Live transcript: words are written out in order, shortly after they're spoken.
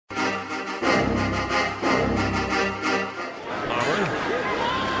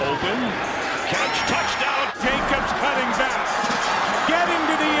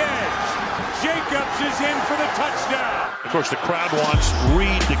is in for the touchdown. Of course, the crowd wants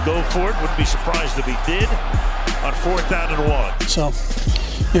Reed to go for it. Wouldn't be surprised if he did on 4th down and 1. So,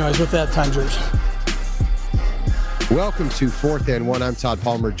 anyways, with that, time's yours. Welcome to 4th and 1. I'm Todd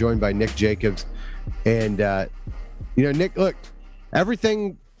Palmer, joined by Nick Jacobs. And, Nick, look,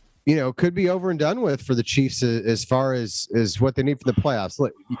 everything, could be over and done with for the Chiefs as far as what they need for the playoffs.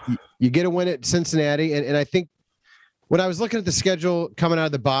 Look, you get a win at Cincinnati, and I think when I was looking at the schedule coming out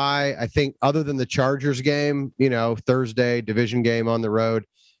of the bye, I think other than the Chargers game, Thursday, division game on the road,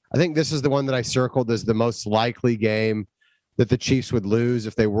 I think this is the one that I circled as the most likely game that the Chiefs would lose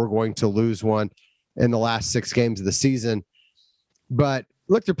if they were going to lose one in the last 6 games of the season. But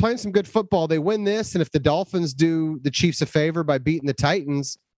look, they're playing some good football. They win this, and if the Dolphins do the Chiefs a favor by beating the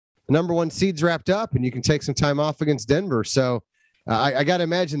Titans, the number 1 seed's wrapped up, and you can take some time off against Denver. So I got to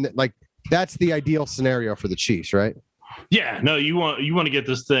imagine that, that's the ideal scenario for the Chiefs, right? Yeah, no, you want to get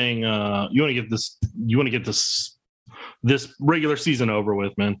this thing. You want to get this regular season over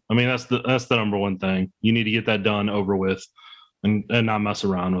with, man. I mean, that's the number one thing. You need to get that done, over with, and not mess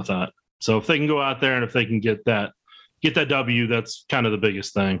around with that. So if they can go out there and if they can get that W, that's kind of the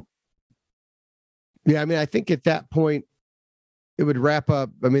biggest thing. Yeah, I mean, I think at that point it would wrap up.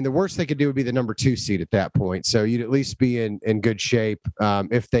 I mean, the worst they could do would be the number 2 seed at that point. So you'd at least be in good shape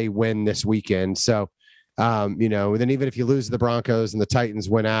if they win this weekend. So. Then even if you lose the Broncos and the Titans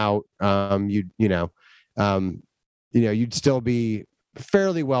went out, you'd still be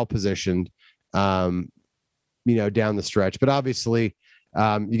fairly well positioned, down the stretch. But obviously,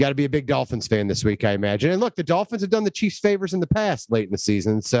 you got to be a big Dolphins fan this week, I imagine. And look, the Dolphins have done the Chiefs favors in the past late in the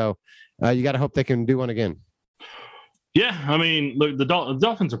season, so you got to hope they can do one again. Yeah, I mean, look, the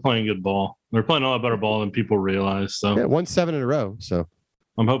Dolphins are playing good ball. They're playing a lot better ball than people realize. So yeah, won 7 in a row. So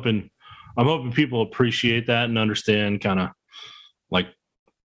I'm hoping people appreciate that and understand it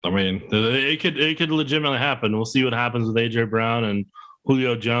could legitimately happen. We'll see what happens with AJ Brown and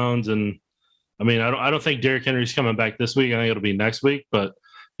Julio Jones. And I mean, I don't think Derrick Henry's coming back this week. I think it'll be next week, but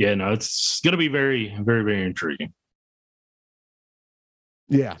yeah, no, it's going to be very, very, very intriguing.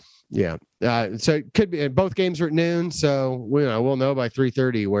 Yeah. Yeah. So it could be, both games are at noon. So we'll know by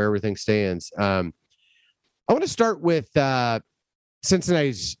 3:30 where everything stands. I want to start with,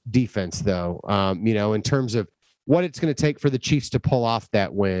 Cincinnati's defense, though, in terms of what it's going to take for the Chiefs to pull off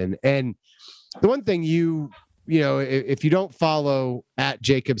that win. And the one thing if you don't follow at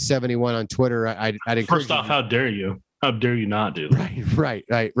Jacob71 on Twitter, I'd encourage. First off, how dare you? How dare you not do that?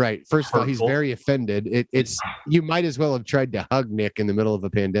 Right. First of all, he's very offended. It's you might as well have tried to hug Nick in the middle of a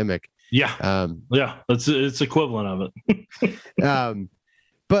pandemic. Yeah. It's equivalent of it.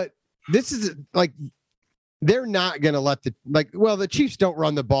 But this is they're not going to let the Chiefs don't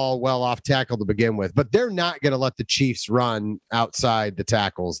run the ball well off tackle to begin with, but they're not going to let the Chiefs run outside the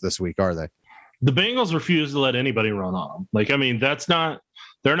tackles this week, are they? The Bengals refuse to let anybody run on them.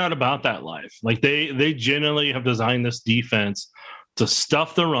 They're not about that life. They genuinely have designed this defense to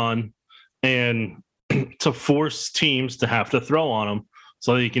stuff the run and to force teams to have to throw on them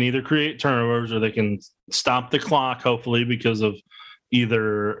so they can either create turnovers or they can stop the clock, hopefully, because of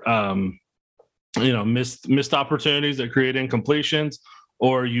either, missed opportunities that create incompletions,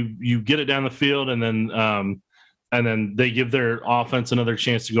 or you get it down the field and then they give their offense another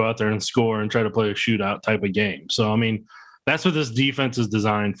chance to go out there and score and try to play a shootout type of game. So, I mean, that's what this defense is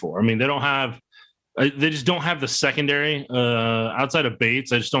designed for. I mean, they just don't have the secondary outside of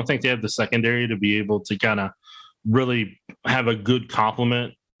Bates. I just don't think they have the secondary to be able to kind of really have a good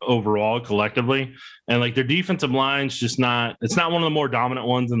complement overall collectively. And their defensive line's it's not one of the more dominant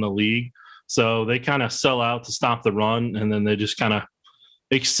ones in the league. So they kind of sell out to stop the run, and then they just kind of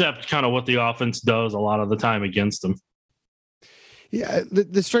accept kind of what the offense does a lot of the time against them. Yeah,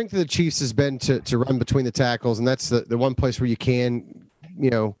 the strength of the Chiefs has been to run between the tackles, and that's the one place where you can,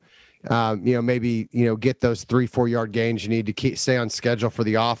 maybe get those 3-4 yard gains you need to stay on schedule for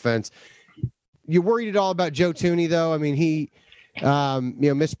the offense. You worried at all about Joe Thuney, though? I mean, he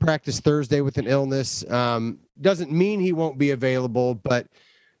missed practice Thursday with an illness. Doesn't mean he won't be available, but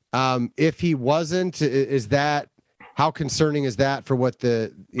if he wasn't, how concerning is that for what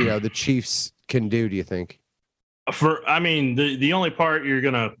the Chiefs can do, do you think? The only part you're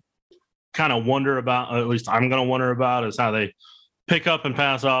going to kind of wonder about, at least I'm going to wonder about, is how they pick up and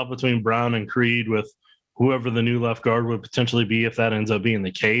pass off between Brown and Creed with whoever the new left guard would potentially be, if that ends up being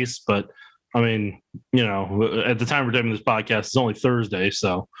the case. But I mean, at the time we're doing this podcast, it's only Thursday.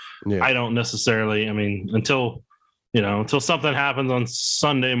 So yeah. I don't necessarily, until something happens on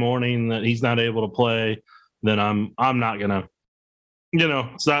Sunday morning that he's not able to play, then I'm not gonna,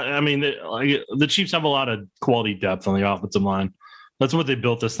 it's not. The Chiefs have a lot of quality depth on the offensive line. That's what they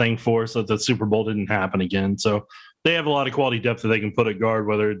built this thing for, so that the Super Bowl didn't happen again. So they have a lot of quality depth that they can put at guard,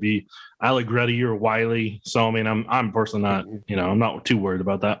 whether it be Allegretti or Wiley. So, I mean, I'm personally not, I'm not too worried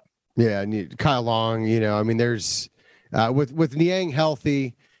about that. Yeah, and Kyle Long, I mean, there's with Niang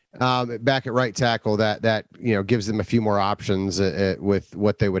healthy back at right tackle, that gives them a few more options with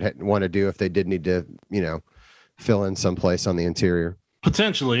what they would want to do if they did need to, fill in someplace on the interior.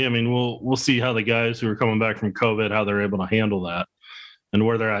 Potentially. I mean, we'll see how the guys who are coming back from COVID, how they're able to handle that and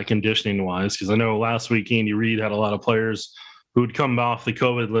where they're at conditioning wise. Because I know last week Andy Reid had a lot of players who would come off the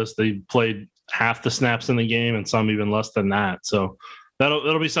COVID list. They played half the snaps in the game and some even less than that. So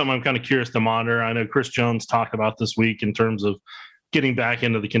that'll be something I'm kind of curious to monitor. I know Chris Jones talked about this week in terms of getting back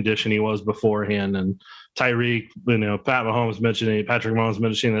into the condition he was beforehand. And Tyreek, Patrick Mahomes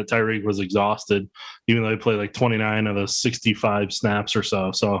mentioning that Tyreek was exhausted, even though he played like 29 of the 65 snaps or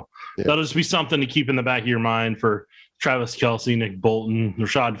so. So that'll just be something to keep in the back of your mind for Travis Kelce, Nick Bolton,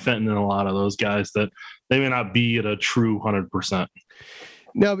 Rashad Fenton, and a lot of those guys that they may not be at a true 100%.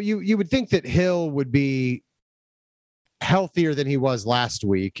 No, but you would think that Hill would be healthier than he was last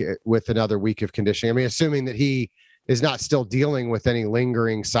week with another week of conditioning. I mean, assuming that he is not still dealing with any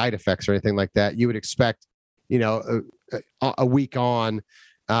lingering side effects or anything like that, you would expect, a week on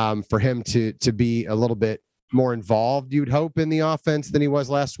for him to be a little bit more involved, you'd hope, in the offense than he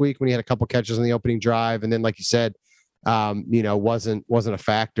was last week when he had a couple catches on the opening drive. And then, like you said, wasn't a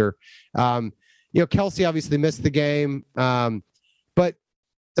factor. Kelce obviously missed the game, but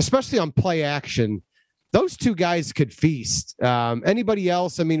especially on play action, those two guys could feast. Anybody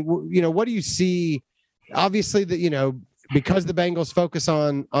else? I mean, what do you see? Obviously, because the Bengals focus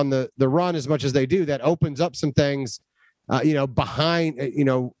on the run as much as they do, that opens up some things, behind,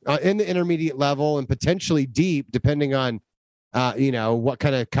 in the intermediate level and potentially deep, depending on, what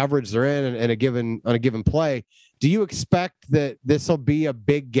kind of coverage they're in on a given play. Do you expect that this will be a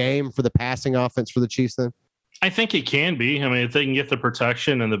big game for the passing offense for the Chiefs then? I think it can be. I mean, if they can get the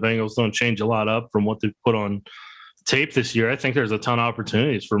protection and the Bengals don't change a lot up from what they've put on tape this year, I think there's a ton of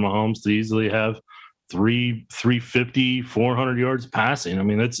opportunities for Mahomes to easily have 350, 400 yards passing. I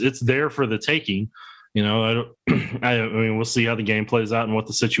mean, it's there for the taking. I mean, we'll see how the game plays out and what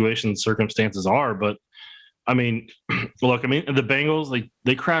the situation and circumstances are. But I mean, look, the Bengals,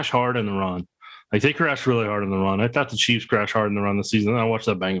 they crash hard in the run. Like, they crash really hard in the run. I thought the Chiefs crash hard in the run this season. I watched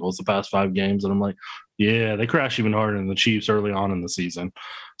the Bengals the past 5 games, and I'm like, yeah, they crash even harder than the Chiefs early on in the season.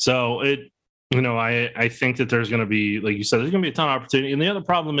 So I think that there's going to be, like you said, there's going to be a ton of opportunity. And the other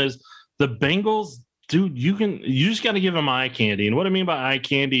problem is the Bengals, dude, you just got to give them eye candy. And what I mean by eye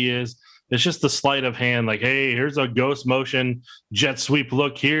candy is it's just the sleight of hand. Like, hey, here's a ghost motion jet sweep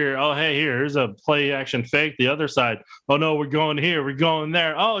look here. Oh, hey, here's a play action fake. The other side. Oh no, we're going here. We're going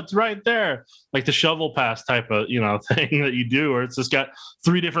there. Oh, it's right there. Like the shovel pass type of, thing that you do, or it's just got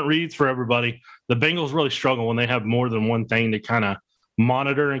 3 different reads for everybody. The Bengals really struggle when they have more than one thing to kind of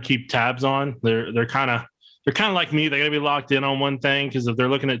monitor and keep tabs on. They're kind of like me. They got to be locked in on one thing, because if they're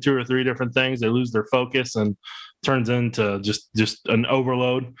looking at 2 or 3 different things, they lose their focus and turns into just an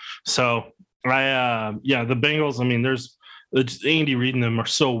overload. So the Bengals, I mean, there's Andy Reid and them are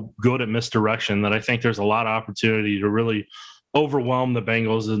so good at misdirection that I think there's a lot of opportunity to really overwhelm the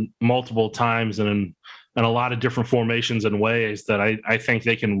Bengals in multiple times and in a lot of different formations and ways that I think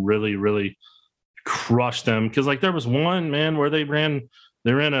they can really, really crush them. Because like there was one, man, where they ran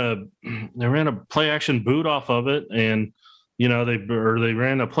a play action boot off of it, and they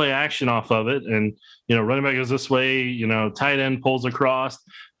ran a play action off of it, and running back goes this way, tight end pulls across,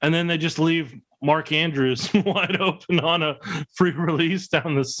 and then they just leave Mark Andrews wide open on a free release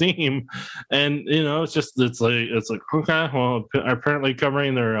down the seam. And it's like okay, well, apparently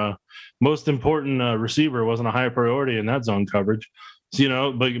covering their most important receiver wasn't a high priority in that zone coverage.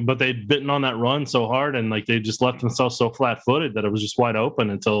 So, but they'd bitten on that run so hard, and like they just left themselves so flat-footed that it was just wide open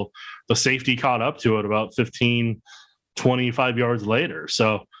until the safety caught up to it about 15, 25 yards later.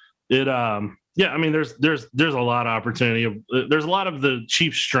 So it, I mean, there's a lot of opportunity. There's a lot of the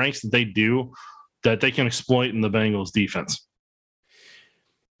Chiefs' strengths that they do that they can exploit in the Bengals defense.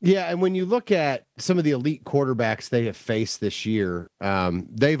 Yeah, and when you look at some of the elite quarterbacks they have faced this year,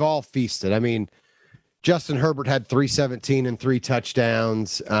 they've all feasted. I mean, Justin Herbert had 317 and 3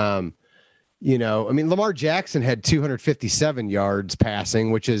 touchdowns. Lamar Jackson had 257 yards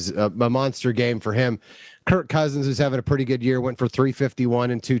passing, which is a monster game for him. Kirk Cousins, who's having a pretty good year, went for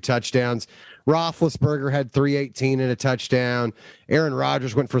 351 and 2 touchdowns. Roethlisberger had 318 and a touchdown. Aaron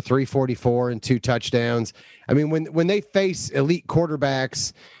Rodgers went for 344 and 2 touchdowns. I mean, when they face elite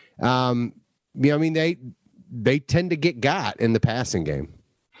quarterbacks, they tend to get got in the passing game.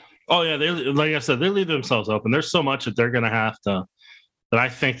 Oh yeah, like I said, they leave themselves open. There's so much that they're going to have to that I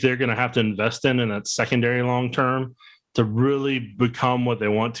think they're going to have to invest in that secondary long term to really become what they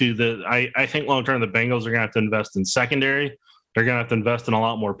want to. I think long term the Bengals are going to have to invest in secondary. They're going to have to invest in a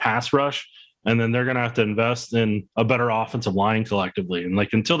lot more pass rush, and then they're going to have to invest in a better offensive line collectively. And like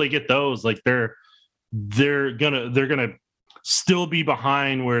until they get those, like they're gonna still be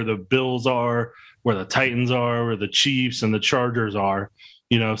behind where the Bills are, where the Titans are, where the Chiefs and the Chargers are.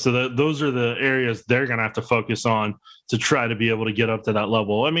 So those are the areas they're going to have to focus on to try to be able to get up to that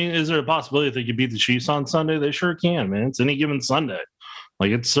level. I mean, is there a possibility that they could beat the Chiefs on Sunday? They sure can, man. It's any given Sunday.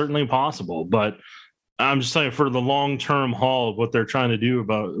 Like, it's certainly possible. But I'm just saying, for the long-term haul of what they're trying to do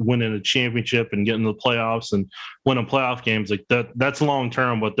about winning a championship and getting to the playoffs and winning playoff games, like that's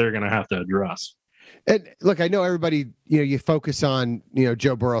long-term what they're going to have to address. And look, I know everybody, you focus on,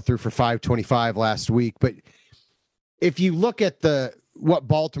 Joe Burrow threw for 525 last week, but if you look at what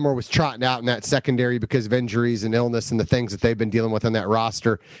Baltimore was trotting out in that secondary because of injuries and illness and the things that they've been dealing with on that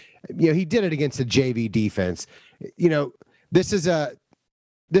roster, he did it against a JV defense. This is a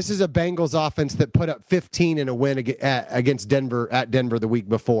Bengals offense that put up 15 in a win against Denver at Denver the week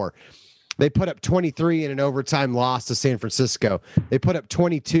before. They put up 23 in an overtime loss to San Francisco. They put up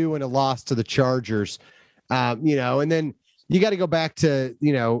 22 in a loss to the Chargers. And then you got to go back to,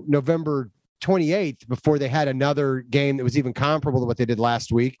 November 28th before they had another game that was even comparable to what they did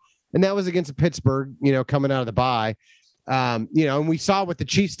last week. And that was against Pittsburgh, coming out of the bye. And we saw what the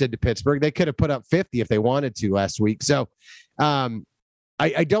Chiefs did to Pittsburgh. They could have put up 50 if they wanted to last week. So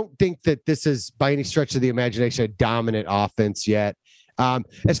I don't think that this is by any stretch of the imagination a dominant offense yet.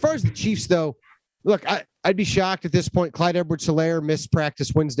 As far as the Chiefs, though, look, I'd be shocked at this point. Clyde Edwards-Helaire missed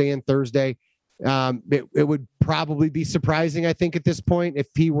practice Wednesday and Thursday. It would probably be surprising, I think, at this point if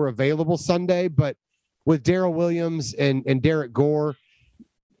he were available Sunday. But with Darrell Williams and Derek Gore,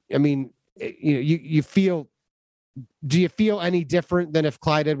 I mean, you feel. Do you feel any different than if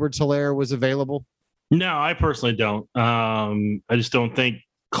Clyde Edwards-Helaire was available? No, I personally don't. I just don't think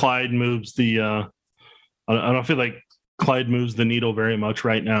Clyde moves I don't feel like Clyde moves the needle very much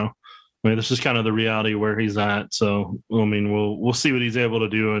right now. I mean, this is kind of the reality where he's at. So, I mean, we'll see what he's able to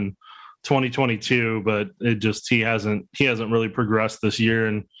do in 2022, but he hasn't really progressed this year,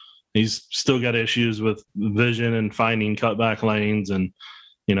 and he's still got issues with vision and finding cutback lanes, and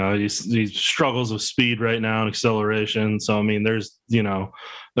he struggles with speed right now and acceleration. So I mean, there's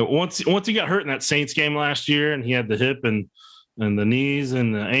once he got hurt in that Saints game last year, and he had the hip and the knees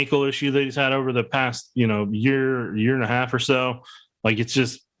and the ankle issue that he's had over the past year and a half or so, like it's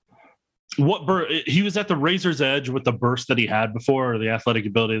just. He was at the razor's edge with the burst that he had before, or the athletic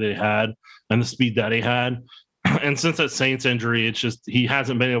ability that he had and the speed that he had. And since that Saints injury, it's just he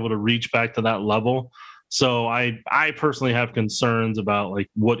hasn't been able to reach back to that level. So I personally have concerns about like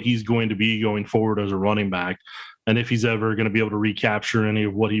what he's going to be going forward as a running back, and if he's ever going to be able to recapture any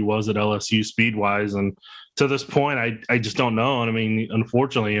of what he was at LSU speed wise. And to this point, I just don't know. And I mean,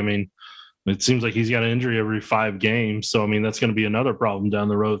 unfortunately, it seems like he's got an injury every 5 games. So, I mean, that's going to be another problem down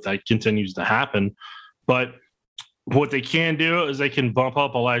the road if that continues to happen. But what they can do is they can bump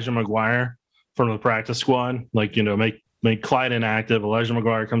up Elijah McGuire from the practice squad, like, make Clyde inactive. Elijah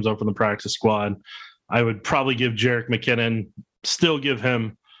McGuire comes up from the practice squad. I would probably give Jerick McKinnon, still give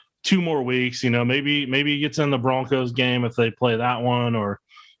him 2 more weeks. Maybe he gets in the Broncos game if they play that one, or,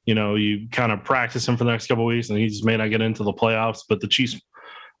 you kind of practice him for the next couple of weeks and he just may not get into the playoffs. But the Chiefs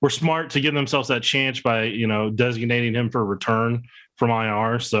were smart to give themselves that chance by, designating him for a return from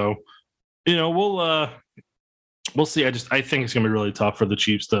IR. So, we'll see. I think it's going to be really tough for the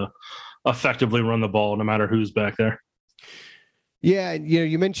Chiefs to effectively run the ball no matter who's back there. Yeah.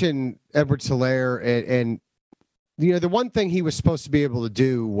 You mentioned Edwards-Helaire and the one thing he was supposed to be able to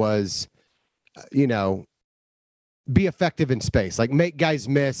do was, be effective in space, like make guys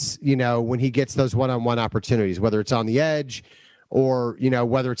miss, when he gets those one-on-one opportunities, whether it's on the edge, or,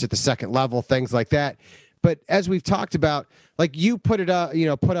 whether it's at the second level, things like that. But as we've talked about, like you put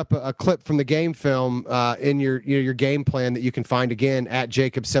up a clip from the game film in your game plan that you can find again at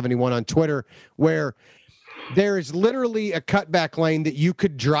Jacob71 on Twitter, where there is literally a cutback lane that you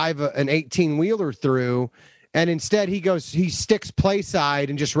could drive an 18-wheeler through. And instead he sticks play side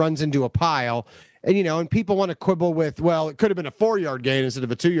and just runs into a pile. And, and people want to quibble with, well, it could have been a 4-yard gain instead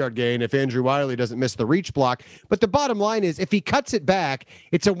of a 2-yard gain if Andrew Wiley doesn't miss the reach block. But the bottom line is if he cuts it back,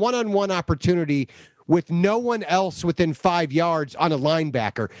 it's a one-on-one opportunity with no one else within 5 yards on a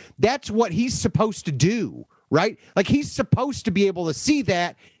linebacker. That's what he's supposed to do, right? Like he's supposed to be able to see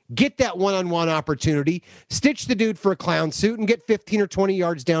that, get that one-on-one opportunity, stitch the dude for a clown suit, and get 15 or 20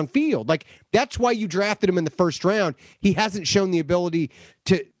 yards downfield. Like that's why you drafted him in the first round. He hasn't shown the ability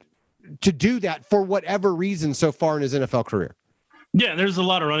to do that for whatever reason so far in his NFL career. Yeah, there's a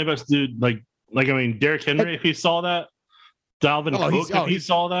lot of running backs, dude. Like I mean, Derrick Henry, if he saw that, Dalvin Cook, if he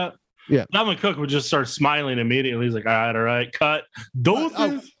saw that, yeah, Dalvin Cook would just start smiling immediately. He's like, all right, cut.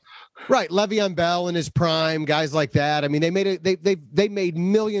 Dolphins. Right, Le'Veon Bell in his prime, guys like that. I mean, they made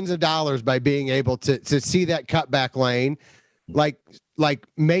millions of dollars by being able to see that cutback lane, like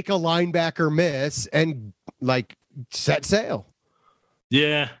make a linebacker miss and like set sail.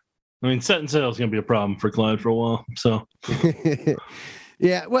 Yeah, I mean, setting sail is going to be a problem for Clyde for a while. So,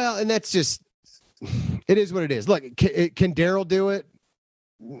 yeah, well, and that's just it is what it is. Look, can Darrell do it?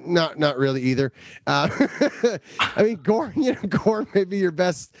 Not really either. I mean, Gore may be your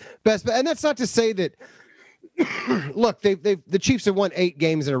best, and that's not to say that. Look, the Chiefs have won 8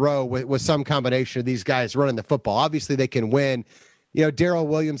 games in a row with some combination of these guys running the football. Obviously, they can win. You know, Darrell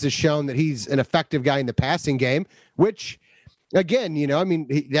Williams has shown that he's an effective guy in the passing game, which, again, I mean,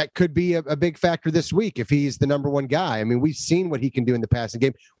 that could be a big factor this week if he's the number one guy. I mean, we've seen what he can do in the passing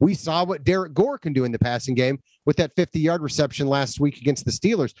game. We saw what Derek Gore can do in the passing game with that 50-yard reception last week against the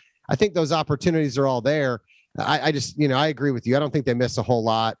Steelers. I think those opportunities are all there. I just, I agree with you. I don't think they miss a whole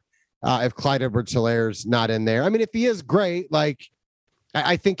lot if Clyde Edwards-Hilaire's not in there. I mean, if he is great, like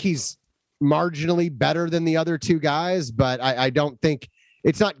I think he's marginally better than the other two guys, but I don't think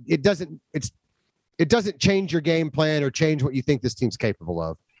it doesn't change your game plan or change what you think this team's capable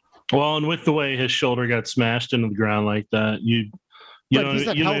of. Well, and with the way his shoulder got smashed into the ground like that, you don't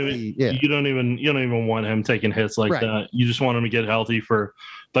even want him taking hits like that. You just want him to get healthy for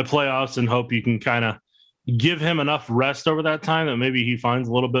the playoffs and hope you can kind of give him enough rest over that time that maybe he finds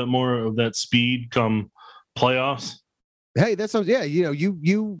a little bit more of that speed come playoffs. Hey, that sounds, yeah.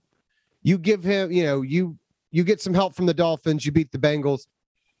 You give him, you get some help from the Dolphins, you beat the Bengals.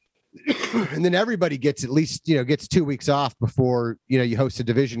 And then everybody gets at least, gets 2 weeks off before, you host a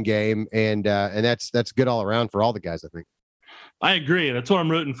division game. And that's good all around for all the guys, I think. I agree. That's what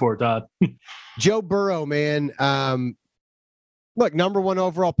I'm rooting for, Todd. Joe Burrow, man. Look, number 1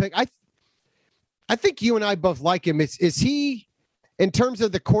 overall pick. I think you and I both like him. Is he, in terms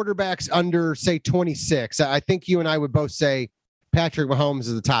of the quarterbacks under, say, 26, I think you and I would both say Patrick Mahomes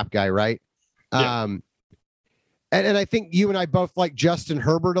is the top guy, right? Yeah. And I think you and I both like Justin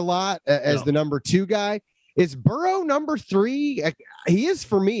Herbert a lot as the number 2 guy. Is Burrow number 3? He is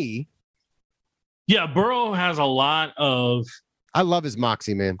for me. Yeah, Burrow has a lot of... I love his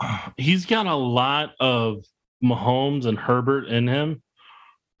moxie, man. He's got a lot of Mahomes and Herbert in him.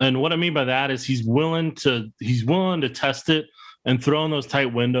 And what I mean by that is he's willing to test it and throw in those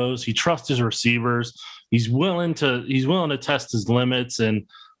tight windows. He trusts his receivers. He's willing to test his limits, and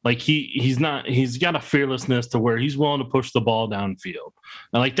like he's got a fearlessness to where he's willing to push the ball downfield.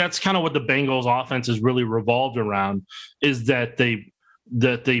 And like that's kind of what the Bengals offense is really revolved around, is that they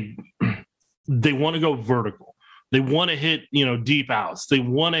want to go vertical. They want to hit, deep outs. They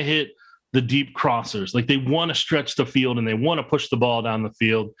want to hit the deep crossers. Like they want to stretch the field and they want to push the ball down the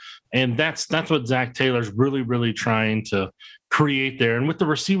field. And that's what Zach Taylor's really, really trying to create there. And with the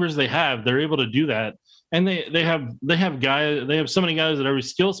receivers they're able to do that. And they have so many guys at every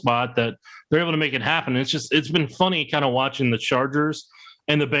skill spot that they're able to make it happen. It's been funny kind of watching the Chargers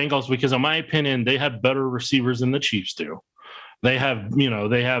and the Bengals, because in my opinion, they have better receivers than the Chiefs do. They have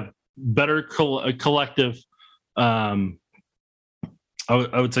better collective, I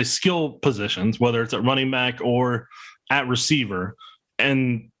would say skill positions, whether it's at running back or at receiver.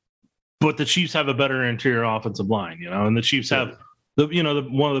 But the Chiefs have a better interior offensive line, and the Chiefs have one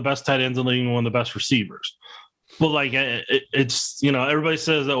of the best tight ends in the league and one of the best receivers. But like it's everybody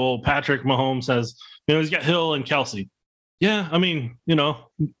says that, well, Patrick Mahomes has, he's got Hill and Kelsey. Yeah, I mean,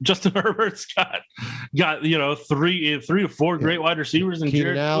 Justin Herbert's got 3 to 4 great wide receivers, and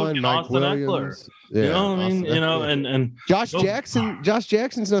Keenan Allen, and Austin Eckler. Yeah, and Josh Jackson. Josh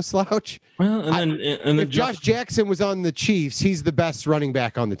Jackson's no slouch. Well, and then Josh Jackson was on the Chiefs, he's the best running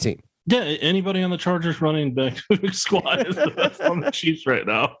back on the team. Yeah, anybody on the Chargers running back squad is the best on the Chiefs right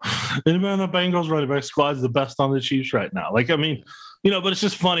now. Anybody on the Bengals running back squad is the best on the Chiefs right now. Like, I mean, but it's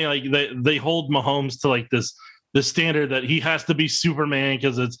just funny. Like they hold Mahomes to like this standard that he has to be Superman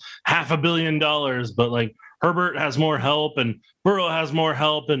because it's $500 million. But like Herbert has more help and Burrow has more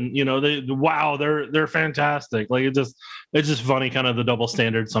help, and they're fantastic. Like it's just funny, kind of the double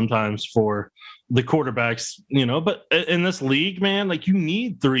standard sometimes for the quarterbacks, but in this league, man, like you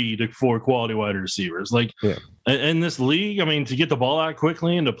need 3 to 4 quality wide receivers. Like in this league, I mean, to get the ball out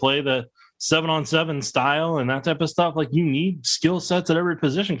quickly and to play the 7-on-7 style and that type of stuff, like you need skill sets at every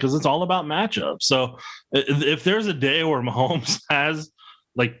position because it's all about matchups. So if there's a day where Mahomes has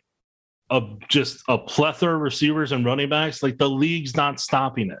like just a plethora of receivers and running backs, like the league's not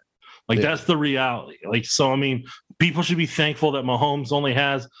stopping it. Like, that's the reality. Like, so, I mean, people should be thankful that Mahomes only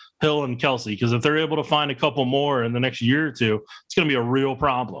has Hill and Kelsey, because if they're able to find a couple more in the next year or two, it's going to be a real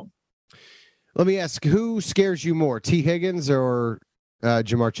problem. Let me ask, who scares you more, T. Higgins or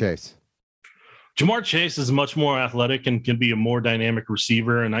Ja'Marr Chase? Ja'Marr Chase is much more athletic and can be a more dynamic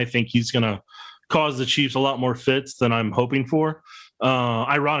receiver, and I think he's going to cause the Chiefs a lot more fits than I'm hoping for.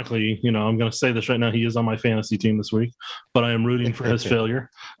 Ironically, I'm going to say this right now, he is on my fantasy team this week, but I am rooting for his failure.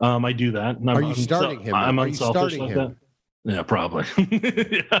 I do that. Are you starting him? I'm Are you unselfish starting like him? that. Yeah, probably.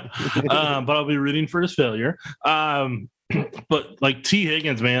 Yeah. But I'll be rooting for his failure. But like T.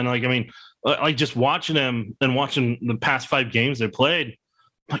 Higgins, man, like, I mean, like just watching him and watching the past 5 games they played,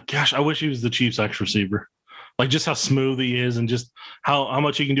 like, gosh, I wish he was the Chiefs' X receiver. Like, just how smooth he is and just how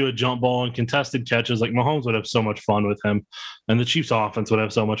much he can do a jump ball and contested catches. Like, Mahomes would have so much fun with him, and the Chiefs offense would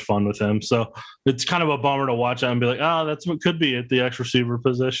have so much fun with him. So it's kind of a bummer to watch that and be like, oh, that's what could be at the X receiver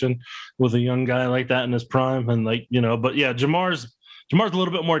position with a young guy like that in his prime. And like, but yeah, Jamar's a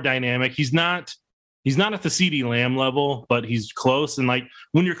little bit more dynamic. He's not at the CeeDee Lamb level, but he's close. And like,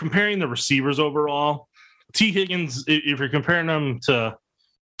 when you're comparing the receivers overall, T. Higgins, if you're comparing them to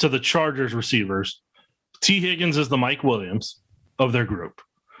the Chargers receivers, T. Higgins is the Mike Williams of their group.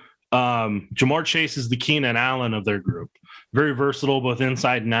 Ja'Marr Chase is the Keenan Allen of their group. Very versatile, both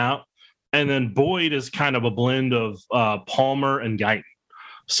inside and out. And then Boyd is kind of a blend of Palmer and Guyton.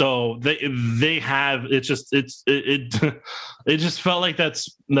 So they have, it just felt like that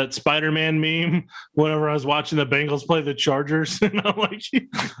Spider-Man meme whenever I was watching the Bengals play the Chargers. And I'm like,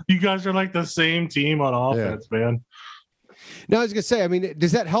 you guys are like the same team on offense, man. No, I was going to say, I mean,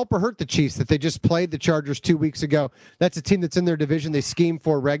 does that help or hurt the Chiefs that they just played the Chargers 2 weeks ago? That's a team that's in their division. They scheme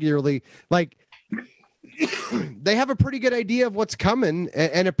for regularly. Like, they have a pretty good idea of what's coming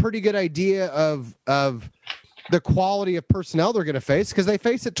and a pretty good idea of the quality of personnel they're going to face, because they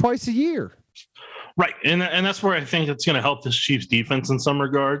face it twice a year. Right. And that's where I think it's going to help this Chiefs defense in some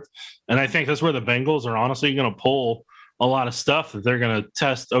regards. And I think that's where the Bengals are honestly going to pull a lot of stuff that they're going to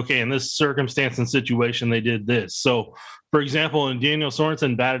test. Okay, in this circumstance and situation, they did this. So, for example, when Daniel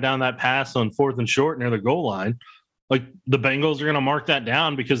Sorensen batted down that pass on 4th and short near the goal line, like, the Bengals are going to mark that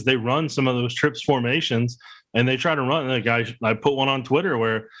down because they run some of those trips formations and they try to run. Like, I put one on Twitter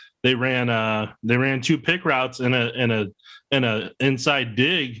where they ran 2 pick routes in a inside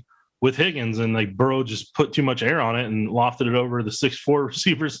dig with Higgins, and like Burrow just put too much air on it and lofted it over the 6'4"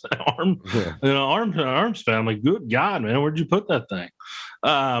 receiver's arm span. I'm like, good God, man, where'd you put that thing?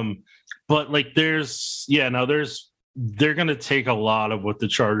 But like, they're going to take a lot of what the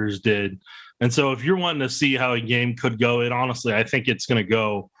Chargers did. And so if you're wanting to see how a game could go, I think it's going to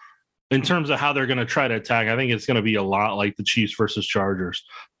go in terms of how they're going to try to attack. I think it's going to be a lot like the Chiefs versus Chargers,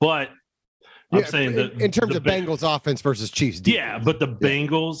 but I'm saying that in terms of Bengals offense versus Chiefs defense. Yeah, but the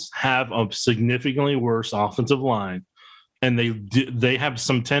Bengals have a significantly worse offensive line, and they have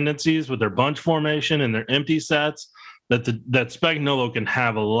some tendencies with their bunch formation and their empty sets that Spagnuolo can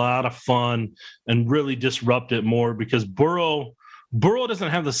have a lot of fun and really disrupt it more, because Burrow doesn't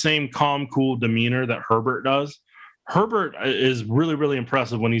have the same calm, cool demeanor that Herbert does. Herbert is really, really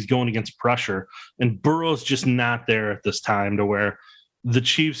impressive when he's going against pressure, and Burrow's just not there at this time to where the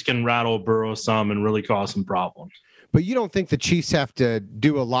Chiefs can rattle Burrow some and really cause some problems. But you don't think the Chiefs have to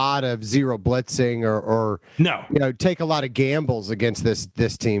do a lot of zero blitzing or no, take a lot of gambles against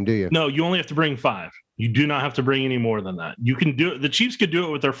this team, do you? No, you only have to bring 5. You do not have to bring any more than that. You can do it. The Chiefs could do it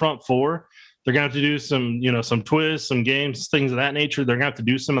with their front 4. They're going to have to do some twists, some games, things of that nature. They're going to have to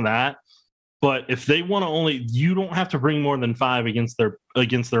do some of that. But if they want to you don't have to bring more than 5 against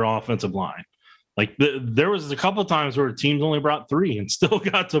their offensive line. Like, there was a couple of times where teams only brought 3 and still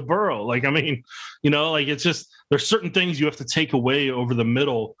got to Burrow. Like, I mean, like, it's just, there's certain things you have to take away over the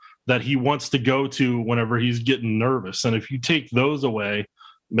middle that he wants to go to whenever he's getting nervous. And if you take those away,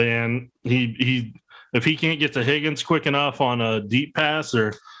 man, if he can't get to Higgins quick enough on a deep pass,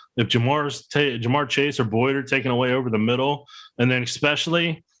 or if Ja'Marr Chase or Boyd are taken away over the middle, and then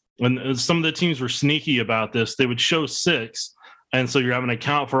especially when some of the teams were sneaky about this, they would show 6. And so you're having to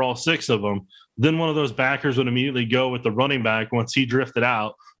count for all 6 of them. Then one of those backers would immediately go with the running back once he drifted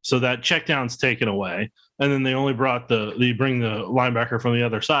out, so that check down's taken away. And then they only bring the linebacker from the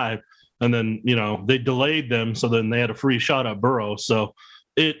other side. And then, they delayed them, so then they had a free shot at Burrow. So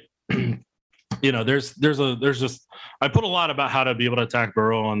it, there's just, I put a lot about how to be able to attack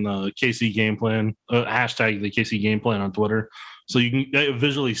Burrow on the KC game plan, hashtag the KC game plan on Twitter. So you can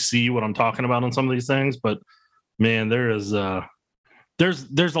visually see what I'm talking about on some of these things. But man, there's a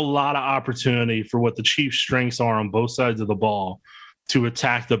lot of opportunity for what the Chiefs' strengths are on both sides of the ball to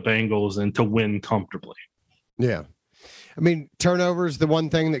attack the Bengals and to win comfortably. Yeah. I mean, turnovers, the one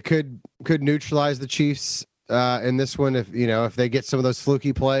thing that could neutralize the Chiefs in this one. If they get some of those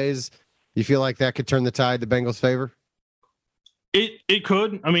fluky plays, you feel like that could turn the tide the Bengals' favor? It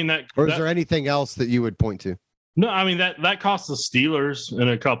could. I mean, is there anything else that you would point to? No, I mean that cost the Steelers in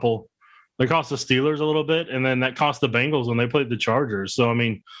a couple. That cost the Steelers a little bit, and then that cost the Bengals when they played the Chargers. So I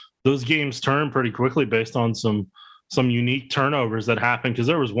mean, those games turned pretty quickly based on some unique turnovers that happened. Because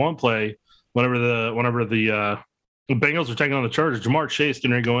there was one play whenever the Bengals were taking on the Chargers, Jamar Chase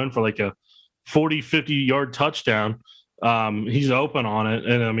going to go in for like a 40, 50-yard touchdown. He's open on it,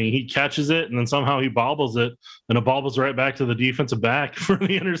 and I mean he catches it, and then somehow he bobbles it, and it bobbles right back to the defensive back for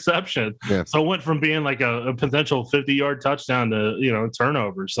the interception. Yeah. So it went from being like a potential 50-yard touchdown to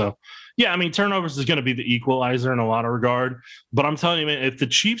turnover. So yeah, I mean turnovers is going to be the equalizer in a lot of regard. But I'm telling you, man, if the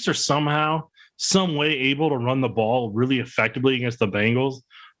Chiefs are somehow, some way able to run the ball really effectively against the Bengals,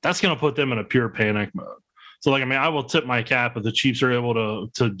 that's going to put them in a pure panic mode. So like I mean, I will tip my cap if the Chiefs are able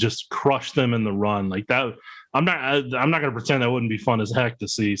to just crush them in the run like that. I'm not going to pretend that wouldn't be fun as heck to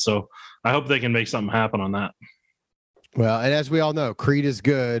see. So I hope they can make something happen on that. Well, and as we all know, Creed is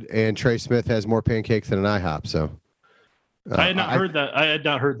good, and Trey Smith has more pancakes than an IHOP. So I had not heard that. I had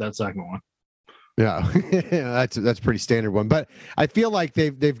not heard that second one. Yeah, that's a pretty standard one. But I feel like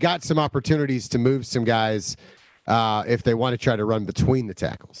they've got some opportunities to move some guys if they want to try to run between the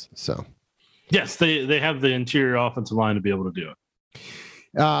tackles. So yes, they have the interior offensive line to be able to do it.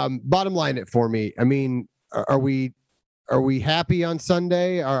 Bottom line it for me. I mean, are we happy on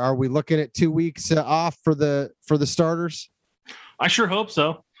Sunday? Are we looking at 2 weeks off for the starters? I sure hope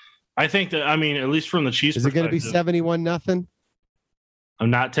so. I think that, I mean, at least from the Chiefs, is it going to be 71-0? I'm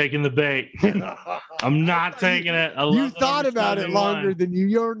not taking the bait. I'm not taking it. You thought about it longer than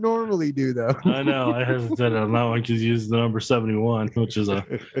you normally do, though. I know. I hesitated on that one because you used the number 71, which is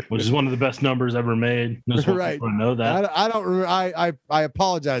one of the best numbers ever made. Right. I know that. I don't remember. I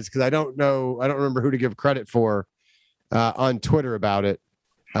apologize because I don't know. I don't remember who to give credit for on Twitter about it.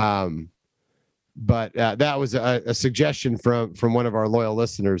 But that was a suggestion from one of our loyal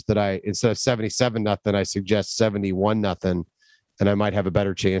listeners that I, instead of 77-0, I suggest 71-0. And I might have a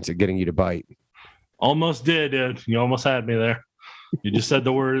better chance at getting you to bite. Almost did, dude. You almost had me there. You just said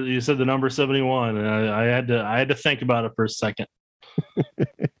the word. You said the number 71, and I had to think about it for a second.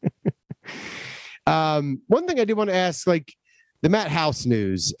 One thing I did want to ask, like the Matt House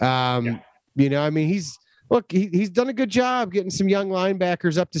news. I mean, he's done a good job getting some young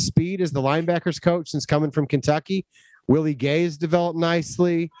linebackers up to speed as the linebackers coach since coming from Kentucky. Willie Gay has developed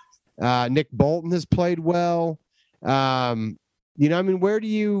nicely. Nick Bolton has played well. I mean, where do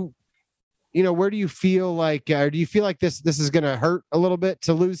you feel like, do you feel like this is going to hurt a little bit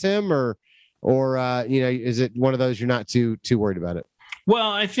to lose him, or is it one of those you're not too worried about it?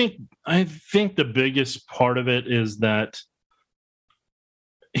 Well, I think the biggest part of it is that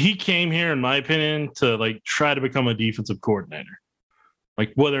he came here, in my opinion, to like try to become a defensive coordinator.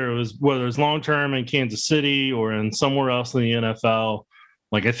 Like whether it was long-term in Kansas City or in somewhere else in the NFL.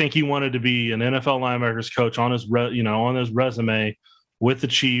 Like, I think he wanted to be an NFL linebackers coach on his resume with the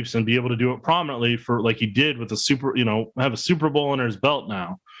Chiefs and be able to do it prominently for like he did with have a Super Bowl under his belt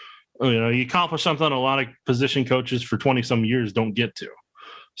now. He accomplished something a lot of position coaches for 20 some years don't get to.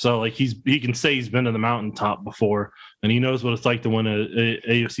 So like he can say he's been to the mountaintop before, and he knows what it's like to win a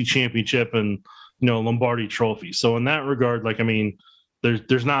AFC championship and Lombardi trophy. So in that regard, like, I mean,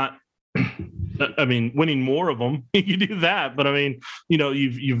 there's not. I mean, winning more of them, you do that. But I mean,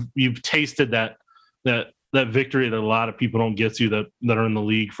 you've tasted that victory that a lot of people don't get to that are in the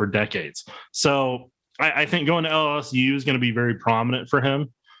league for decades. So I think going to LSU is going to be very prominent for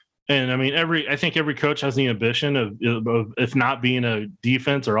him. And I mean, I think every coach has the ambition of if not being a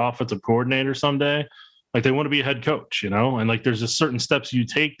defense or offensive coordinator someday, like they want to be a head coach, and like there's just certain steps you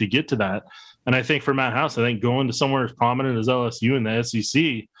take to get to that. And I think for Matt House, I think going to somewhere as prominent as LSU in the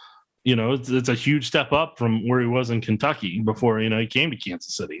SEC, it's a huge step up from where he was in Kentucky before, he came to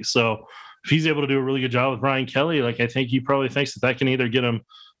Kansas City. So if he's able to do a really good job with Brian Kelly, like I think he probably thinks that can either get him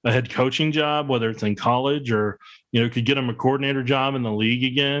a head coaching job, whether it's in college or, could get him a coordinator job in the league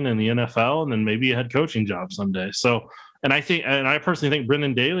again in the NFL, and then maybe a head coaching job someday. So, and I personally think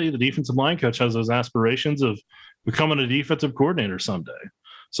Brendan Daly, the defensive line coach, has those aspirations of becoming a defensive coordinator someday.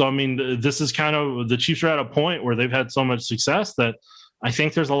 So, I mean, this is kind of, the Chiefs are at a point where they've had so much success that I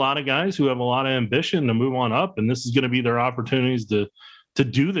think there's a lot of guys who have a lot of ambition to move on up, and this is going to be their opportunities to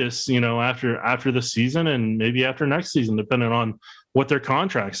do this, after the season and maybe after next season, depending on what their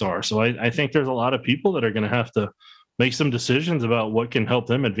contracts are. So I think there's a lot of people that are going to have to make some decisions about what can help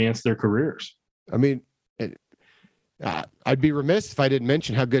them advance their careers. I mean, I'd be remiss if I didn't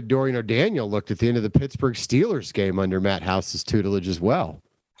mention how good Dorian O'Daniel looked at the end of the Pittsburgh Steelers game under Matt House's tutelage as well.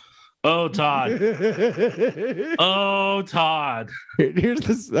 Oh, Todd. Oh, Todd. Here's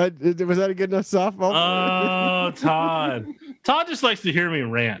this. Was that a good enough softball? Oh, Todd. Todd just likes to hear me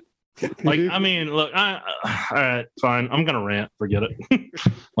rant. Like, I mean, look, all right, fine. I'm going to rant. Forget it.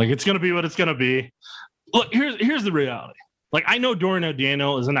 Like, it's going to be what it's going to be. Look, here's the reality. Like, I know Dorian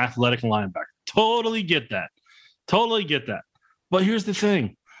O'Daniel is an athletic linebacker. Totally get that. But here's the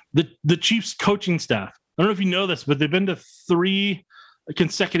thing. The Chiefs coaching staff, I don't know if you know this, but they've been to 3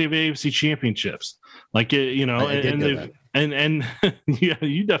 consecutive AFC championships. Like, you know, and yeah,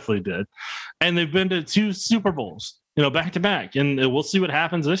 you definitely did. And they've been to 2 Super Bowls, you know, back to back. And we'll see what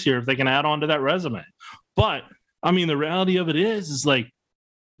happens this year if they can add on to that resume. But I mean, the reality of it is like,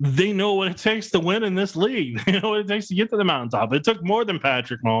 they know what it takes to win in this league. They know what it takes to get to the mountaintop. It took more than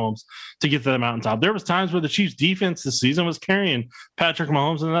Patrick Mahomes to get to the mountaintop. There was times where the Chiefs defense this season was carrying Patrick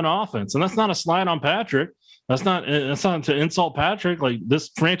Mahomes in that offense. And that's not a slide on Patrick. That's not to insult Patrick. Like, this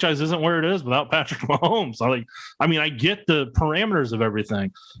franchise isn't where it is without Patrick Mahomes. I get the parameters of everything,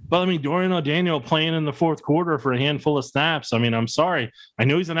 but I mean, Dorian O'Daniel playing in the fourth quarter for a handful of snaps. I mean, I'm sorry. I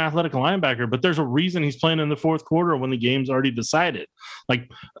know he's an athletic linebacker, but there's a reason he's playing in the fourth quarter when the game's already decided. Like,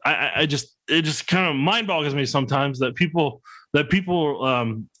 it just kind of mind boggles me sometimes that people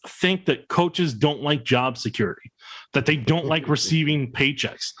think that coaches don't like job security, that they don't like receiving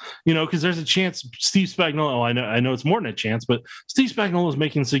paychecks, you know, because there's a chance Steve Spagnuolo, I know it's more than a chance, but Steve Spagnuolo is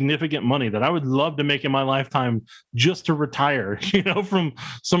making significant money that I would love to make in my lifetime just to retire, you know, from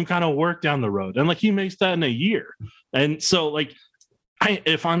some kind of work down the road. And like, he makes that in a year. And so like,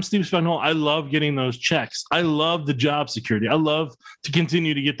 if I'm Steve Spagnuolo, I love getting those checks. I love the job security. I love to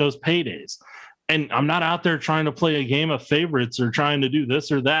continue to get those paydays. And I'm not out there trying to play a game of favorites or trying to do this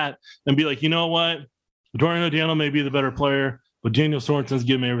or that and be like, you know what? Dorian O'Daniel may be the better player, but Daniel Sorensen's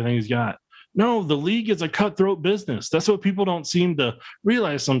giving me everything he's got. No, the league is a cutthroat business. That's what people don't seem to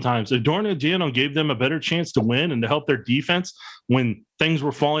realize sometimes. If Dorian O'Daniel gave them a better chance to win and to help their defense when things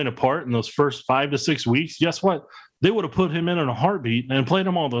were falling apart in those first 5 to 6 weeks, guess what? They would have put him in a heartbeat and played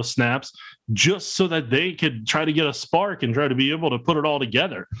him all those snaps just so that they could try to get a spark and try to be able to put it all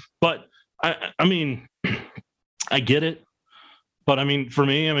together. But I mean, I get it. But I mean, for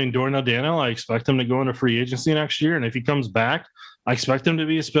me, Dorian O'Daniel, I expect him to go into free agency next year. And if he comes back, I expect him to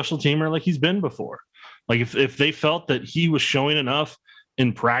be a special teamer like he's been before. Like if they felt that he was showing enough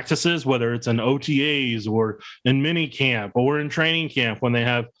in practices, whether it's in OTAs or in mini camp or in training camp, when they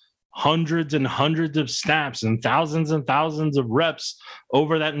have hundreds and hundreds of snaps and thousands of reps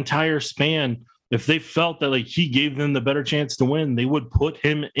over that entire span, if they felt that like he gave them the better chance to win, they would put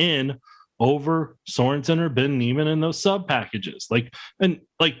him in over Sorensen or Ben Niemann in those sub packages. I don't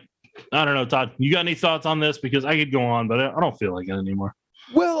know, Todd, you got any thoughts on this? Because I could go on, but I don't feel like it anymore.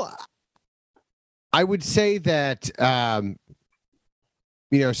 Well, I would say that,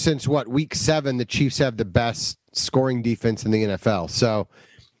 since week 7, the Chiefs have the best scoring defense in the NFL. So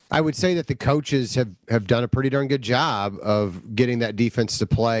I would say that the coaches have done a pretty darn good job of getting that defense to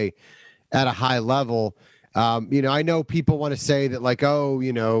play at a high level. I know people want to say that like,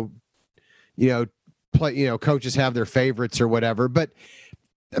 coaches have their favorites or whatever, but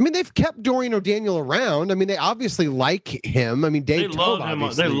I mean, they've kept Dorian O'Daniel around. I mean, they obviously like him. I mean, Dave Toub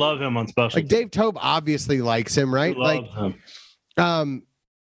obviously. They love him on special. Like Dave Toub obviously likes him, right? Him. I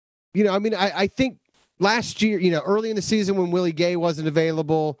think last year, early in the season when Willie Gay wasn't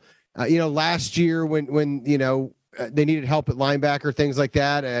available, last year when they needed help at linebacker, things like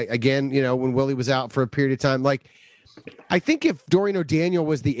that. Again, when Willie was out for a period of time, like I think if Dorian O'Daniel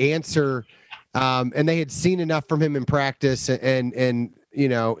was the answer, and they had seen enough from him in practice and in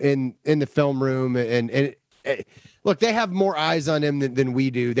the film room and look, they have more eyes on him than we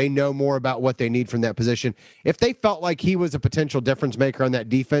do. They know more about what they need from that position. If they felt like he was a potential difference maker on that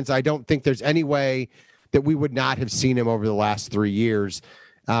defense, I don't think there's any way that we would not have seen him over the last 3 years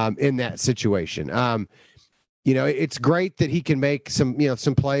in that situation. It's great that he can make some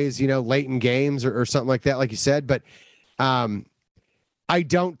plays, late in games or something like that, like you said, but I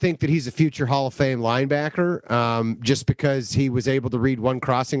don't think that he's a future Hall of Fame linebacker just because he was able to read one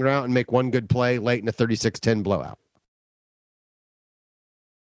crossing route and make one good play late in a 36-10 blowout.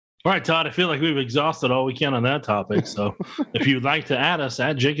 All right, Todd, I feel like we've exhausted all we can on that topic. So if you'd like to add us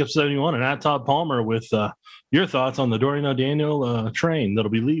at Jacob71 and at Todd Palmer with your thoughts on the Dorian O'Daniel train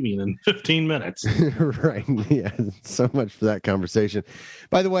that'll be leaving in 15 minutes. Right. Yeah. So much for that conversation.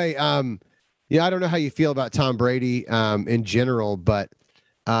 By the way, I don't know how you feel about Tom Brady in general, but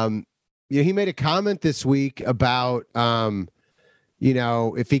he made a comment this week about,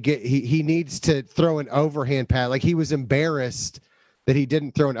 if he needs to throw an overhand pass. Like he was embarrassed that he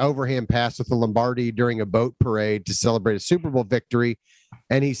didn't throw an overhand pass with the Lombardi during a boat parade to celebrate a Super Bowl victory.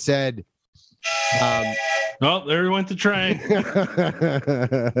 And he said, oh, there went the train. Have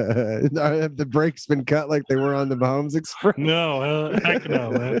the brakes been cut like they were on the Mahomes Express? No, heck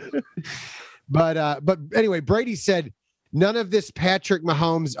no, man. But anyway, Brady said none of this Patrick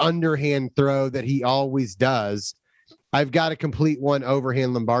Mahomes underhand throw that he always does. I've got to complete one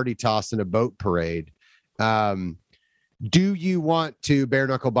overhand Lombardi toss in a boat parade. Do you want to bare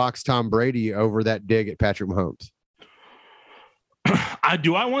knuckle box Tom Brady over that dig at Patrick Mahomes?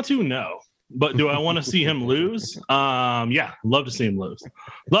 Do I want to? No. But do I want to see him lose? Yeah, love to see him lose.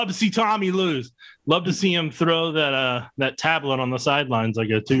 Love to see Tommy lose. Love to see him throw that tablet on the sidelines like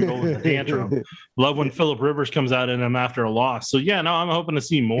a 2-year-old tantrum. Love when Phillip Rivers comes out in him after a loss. So yeah, no, I'm hoping to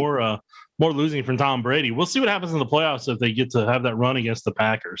see more losing from Tom Brady. We'll see what happens in the playoffs if they get to have that run against the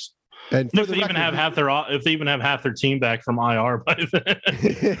Packers. And if they even have half their team back from IR by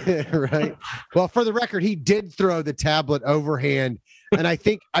then. Right. Well, for the record, he did throw the tablet overhand. And I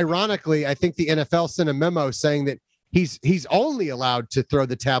think, ironically, the NFL sent a memo saying that he's only allowed to throw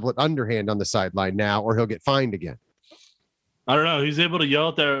the tablet underhand on the sideline now, or he'll get fined again. I don't know. He's able to yell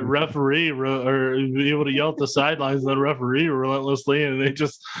at the referee or be able to yell at the sidelines of the referee relentlessly, and they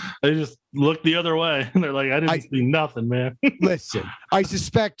just look the other way. And they're like, I didn't see nothing, man. Listen, I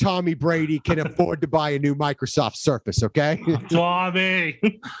suspect Tommy Brady can afford to buy a new Microsoft Surface, okay? Tommy.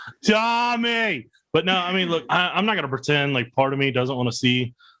 But no, I mean, look, I'm not going to pretend like part of me doesn't want to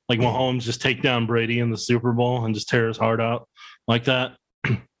see like Mahomes just take down Brady in the Super Bowl and just tear his heart out like that.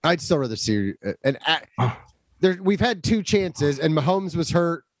 I'd still rather see we've had 2 chances, and Mahomes was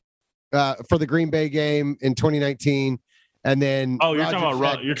hurt for the Green Bay game in 2019, and then you're talking about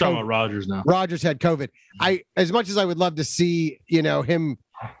Rodgers now. Rodgers had COVID. As much as I would love to see him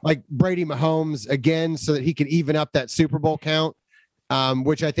like Brady Mahomes again, so that he could even up that Super Bowl count,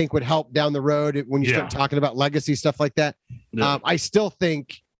 which I think would help down the road when you start talking about legacy stuff like that. Yeah. I still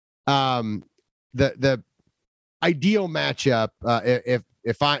think the ideal matchup,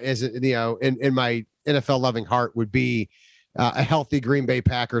 if I in my NFL loving heart, would be a healthy Green Bay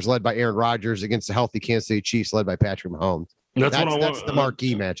Packers led by Aaron Rodgers against a healthy Kansas City Chiefs led by Patrick Mahomes. That's the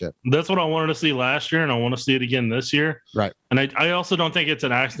marquee matchup. That's what I wanted to see last year, and I want to see it again this year. Right. And I also don't think it's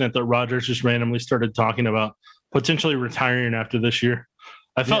an accident that Rodgers just randomly started talking about potentially retiring after this year.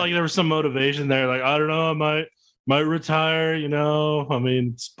 I felt like there was some motivation there. Like, I don't know, I might retire, I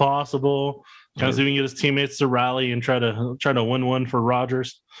mean, it's possible. Kind of so he can get his teammates to rally and try to win one for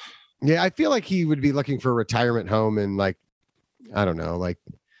Rodgers. Yeah, I feel like he would be looking for a retirement home in, like, I don't know, like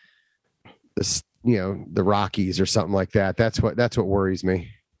this, the Rockies or something like that. That's what worries me.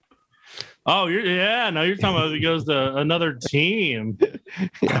 Oh, now you're talking about if he goes to another team.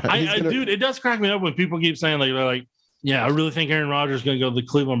 Dude, it does crack me up when people keep saying they're like, yeah, I really think Aaron Rodgers is going to go to the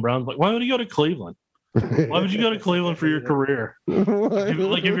Cleveland Browns. Like, why would he go to Cleveland? Why would you go to Cleveland for your career?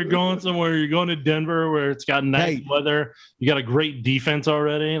 If you're going somewhere, you're going to Denver where it's got nice weather, you got a great defense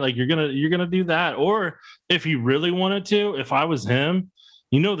already. Like you're gonna do that. Or if he really wanted to, if I was him,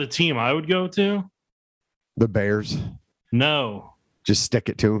 the team I would go to, the Bears. No. Just stick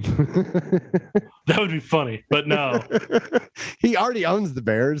it to him. That would be funny, but no. He already owns the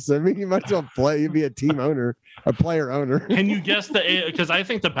Bears. I mean, you might as well play. You'd be a team owner, a player owner. Can you guess because I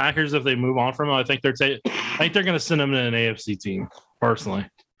think the Packers, if they move on from him, I think they're going to send him to an AFC team, personally.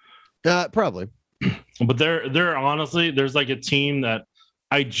 Probably. But they're honestly, there's like a team that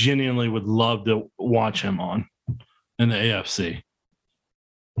I genuinely would love to watch him on in the AFC.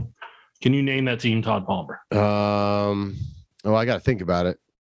 Can you name that team, Todd Palmer? I got to think about it.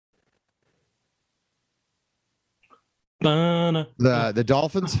 The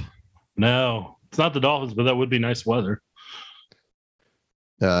Dolphins? No, it's not the Dolphins, but that would be nice weather.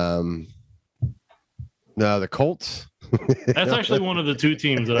 No, the Colts. That's actually one of the 2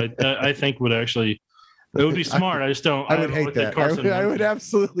 teams that I think would actually. It would be smart. I just don't. I would hate that. I would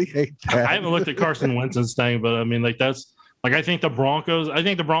absolutely hate that. I haven't looked at Carson Wentz's thing, but I mean, like that's. Like, I think the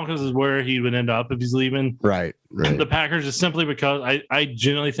Broncos is where he would end up if he's leaving. Right. The Packers is simply because I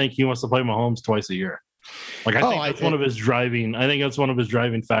genuinely think he wants to play Mahomes twice a year. Like, I think that's one of his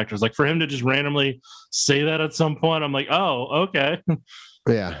driving factors. Like, for him to just randomly say that at some point, I'm like, oh, okay.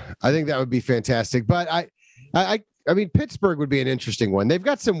 Yeah, I think that would be fantastic. But I mean, Pittsburgh would be an interesting one. They've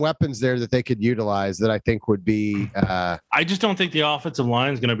got some weapons there that they could utilize that I think would be. I just don't think the offensive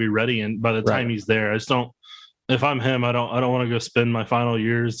line is going to be ready by the time he's there. I just don't. if I'm him, I don't want to go spend my final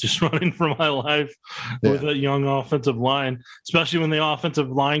years just running for my life with a young offensive line, especially when the offensive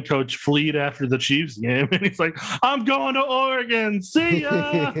line coach fleed after the Chiefs game and he's like, "I'm going to Oregon. See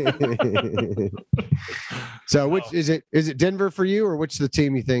ya." So, which is it? Is it Denver for you, or which the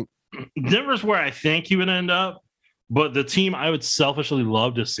team you think? Denver's where I think he would end up, but the team I would selfishly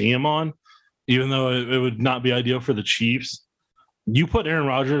love to see him on, even though it would not be ideal for the Chiefs. You put Aaron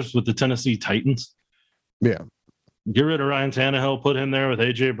Rodgers with the Tennessee Titans. Yeah. Get rid of Ryan Tannehill, put him there with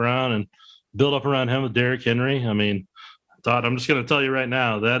A.J. Brown, and build up around him with Derrick Henry. I mean, Todd, I'm just going to tell you right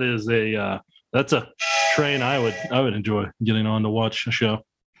now, that is that's a train I would enjoy getting on to watch a show.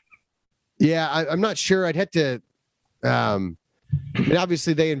 Yeah, I'm not sure. I'd have to. I mean,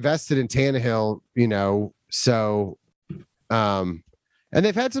 obviously, they invested in Tannehill, so, and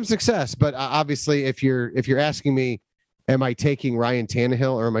they've had some success. But obviously, if you're asking me, am I taking Ryan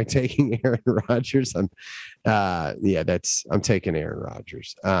Tannehill or am I taking Aaron Rodgers? I'm taking Aaron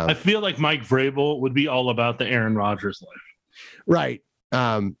Rodgers. I feel like Mike Vrabel would be all about the Aaron Rodgers life. Right.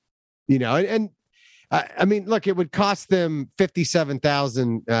 I mean, look, it would cost them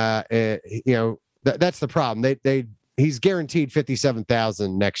 $57,000. That's the problem. He's guaranteed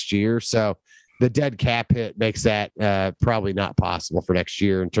 $57,000 next year. So the dead cap hit makes that probably not possible for next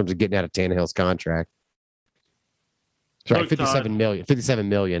year in terms of getting out of Tannehill's contract. Sorry, 57 million.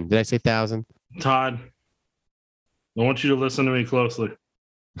 Did I say 1,000? Todd, I want you to listen to me closely.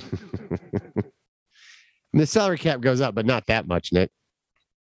 The salary cap goes up, but not that much, Nick.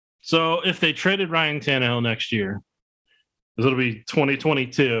 So if they traded Ryan Tannehill next year, it'll be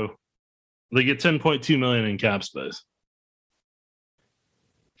 2022. They get $10.2 million in cap space.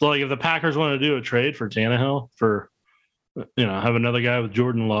 So, like, if the Packers want to do a trade for Tannehill for, have another guy with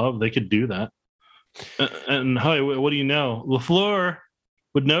Jordan Love, they could do that. And hey, what do you know? LaFleur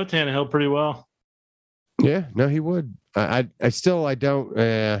would know Tannehill pretty well. Yeah, no, he would. I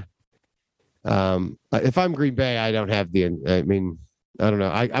don't. If I'm Green Bay, I don't have I don't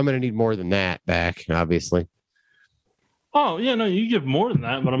know. I'm going to need more than that back, obviously. Oh yeah, no, you give more than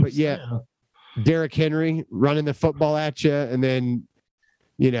that, but Derrick Henry running the football at you, and then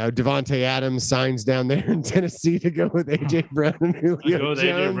Devontae Adams signs down there in Tennessee to go with A.J. Brown and Julio go with Jones.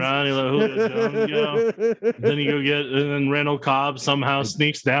 A.J. Brown, Julio Jones, Then you go get, and then Randall Cobb somehow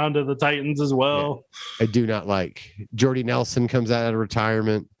sneaks down to the Titans as well. Yeah, I do not like. Jordy Nelson comes out of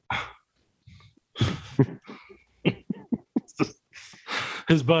retirement.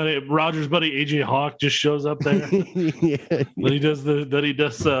 His buddy, Rogers' buddy, A.J. Hawk just shows up there. Yeah. That he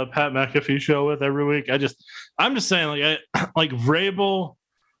does Pat McAfee show with every week. I'm just saying, like Vrabel.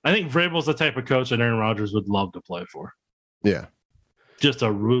 I think Vrabel's the type of coach that Aaron Rodgers would love to play for. Yeah. Just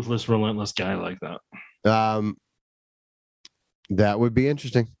a ruthless, relentless guy like that. That would be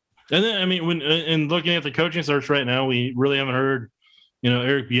interesting. And then, I mean, in looking at the coaching search right now, we really haven't heard,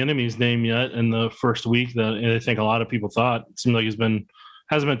 Eric Bieniemy's name yet in the first week that I think a lot of people thought. It seemed like hasn't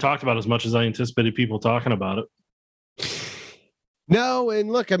been talked about as much as I anticipated people talking about it. No,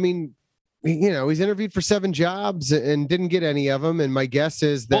 and look, I mean, he's interviewed for 7 jobs and didn't get any of them. And my guess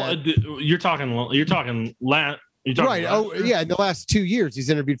is that you're talking right. Oh, yeah. In the last 2 years, he's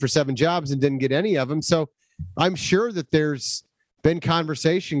interviewed for 7 jobs and didn't get any of them. So I'm sure that there's been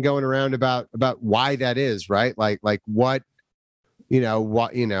conversation going around about why that is, right? Like what,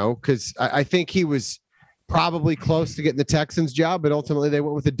 because I think he was probably close to getting the Texans job, but ultimately they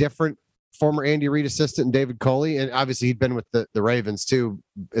went with a different former Andy Reid assistant and David Coley. And obviously he'd been with the Ravens too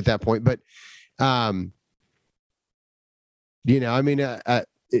at that point. But,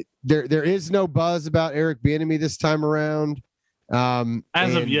 there is no buzz about Eric Bieniemy this time around.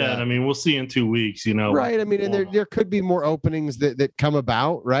 As of yet, we'll see in 2 weeks, Right. I mean, and there could be more openings that come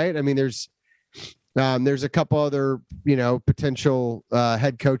about, right? I mean, there's a couple other, potential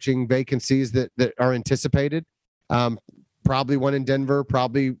head coaching vacancies that are anticipated. Probably one in Denver,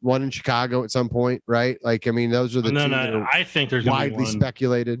 probably one in Chicago at some point, right? Like, I mean, those are the two that are I think there's widely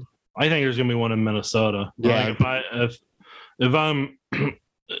speculated. I think there's going to be one in Minnesota. Yeah. Like if I'm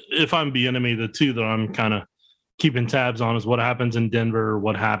Bieniemy, the two that I'm kind of keeping tabs on is what happens in Denver,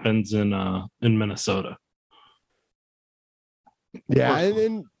 what happens in Minnesota. Yeah,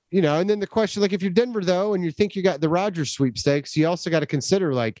 and then the question, like, if you're Denver though, and you think you got the Rodgers sweepstakes, you also got to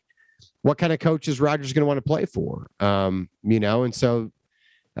consider like what kind of coach is Rodgers going to want to play for, and so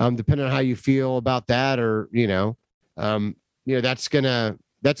depending on how you feel about that, or that's gonna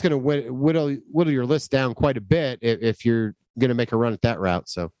whittle your list down quite a bit if you're going to make a run at that route.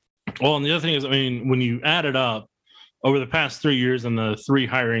 So, well, and the other thing is, when you add it up over the past 3 years and the 3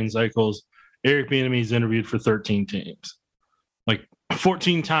 hiring cycles, Eric Bieniemy's interviewed for 13 teams, like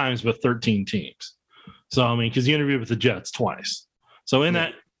 14 times, but 13 teams. So I mean, because he interviewed with the Jets twice. So in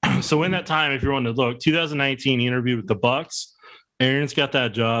that time, if you want to look, 2019 he interviewed with the Bucks. Aaron's got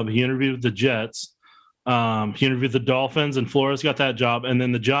that job. He interviewed with the Jets. He interviewed the Dolphins, and Flores got that job. And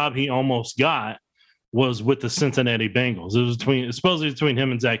then the job he almost got was with the Cincinnati Bengals. It was supposedly between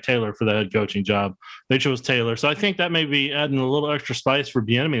him and Zach Taylor for the head coaching job. They chose Taylor. So I think that may be adding a little extra spice for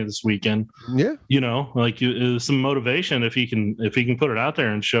Bieniemy this weekend. Yeah. Like some motivation if he can put it out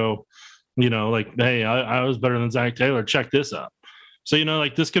there and show, like, hey, I was better than Zach Taylor. Check this out. So,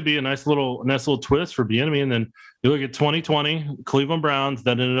 like this could be a nice little twist for Bieniemy. And then you look at 2020 Cleveland Browns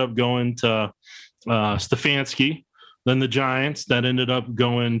that ended up going to Stefanski, then the Giants that ended up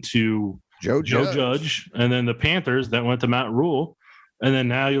going to Joe Judge, and then the Panthers that went to Matt Rule. And then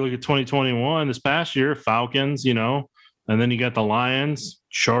now you look at 2021, this past year, Falcons, and then you got the Lions,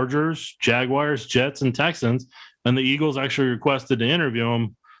 Chargers, Jaguars, Jets, and Texans. And the Eagles actually requested to interview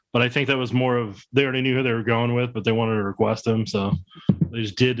him. But I think that was more of they already knew who they were going with, but they wanted to request him. So they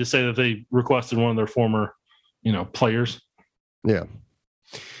just did to say that they requested one of their former, players. Yeah.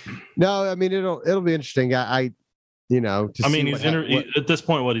 No, I mean, it'll be interesting. At this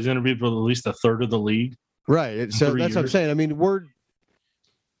point, he's interviewed for at least a third of the league. Right. So that's what I'm saying. I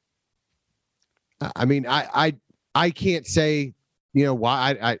mean, I can't say,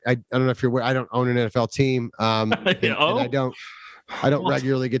 why I don't know if you're aware, I don't own an NFL team. And I don't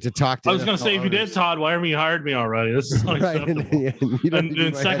regularly get to talk to. I was going to say, if you did, Todd, why haven't you hired me already? This is unacceptable. Right.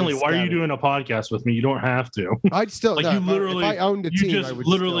 And secondly, why are you doing a podcast with me? You don't have to. I'd still if I owned a team, you just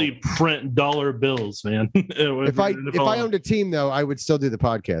literally print dollar bills, man. if I owned a team, though, I would still do the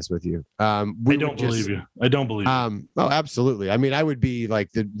podcast with you. I don't believe you. Oh, absolutely. I mean, I would be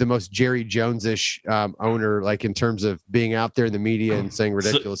like the most Jerry Jones-ish owner, like in terms of being out there in the media and saying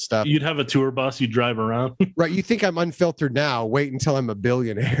ridiculous stuff. You'd have a tour bus. You'd drive around. Right. You think I'm unfiltered now? Wait until I'm a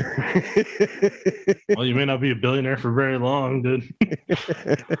billionaire. Well, you may not be a billionaire for very long, dude.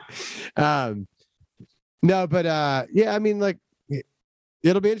 No, but I mean, like,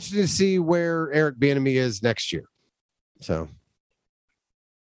 it'll be interesting to see where Eric Bieniemy is next year. So,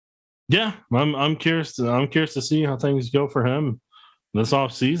 yeah, I'm curious to see how things go for him this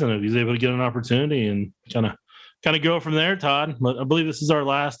off season if he's able to get an opportunity and kind of go from there. Todd, I believe this is our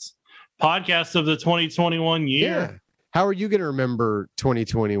last podcast of the 2021 year. Yeah. How are you going to remember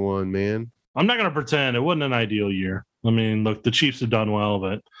 2021, man? I'm not going to pretend it wasn't an ideal year. I mean, look, the Chiefs have done well,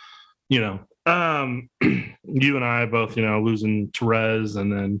 but, you and I both, losing Therese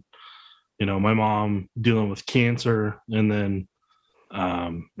and then, my mom dealing with cancer and then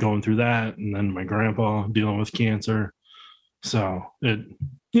going through that. And then my grandpa dealing with cancer. So it,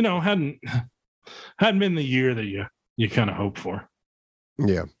 hadn't been the year that you kind of hope for.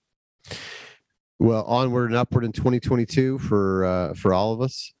 Yeah. Well, onward and upward in 2022 for all of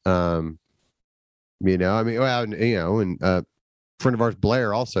us. And a friend of ours,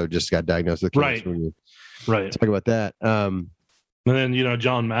 Blair, also just got diagnosed with cancer. Right. Talk about that. And then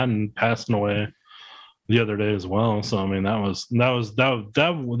John Madden passing away the other day as well. So I mean, that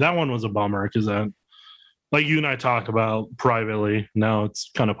one was a bummer because that, like you and I talked about privately. Now it's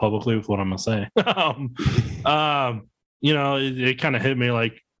kind of publicly with what I'm gonna say. It kind of hit me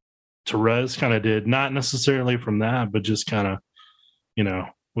like Therese kind of did, not necessarily from that, but just kind of,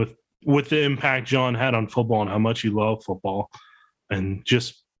 with the impact John had on football and how much he loved football and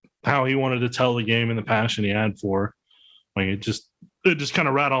just how he wanted to tell the game and the passion he had for, like, it just kind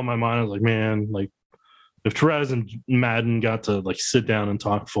of rattled my mind. I was like, man, like if Therese and Madden got to like sit down and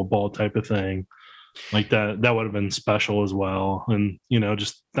talk football type of thing like that would have been special as well. And,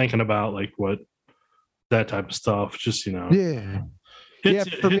 just thinking about like what that type of stuff, just, hits you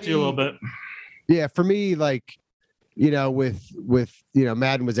a little bit. Yeah, for me, like, with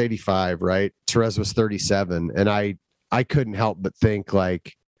Madden was 85, right? Therese was 37, and I couldn't help but think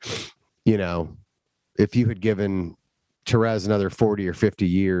like, if you had given Therese another 40 or 50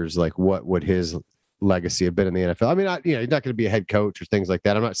 years, like what would his legacy have been in the NFL? I mean, he's not going to be a head coach or things like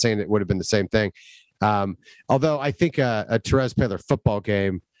that. I'm not saying it would have been the same thing. Although I think a Therese Taylor football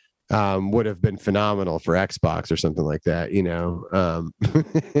game would have been phenomenal for Xbox or something like that,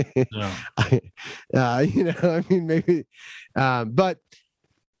 I mean, maybe, but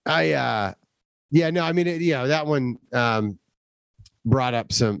that one brought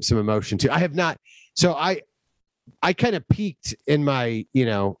up some emotion too. I have not, so I kind of peaked in my,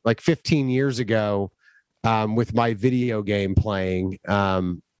 like 15 years ago, with my video game playing.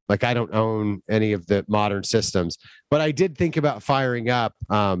 Like I don't own any of the modern systems, but I did think about firing up,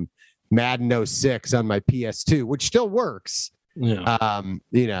 Madden 06 on my PS2, which still works,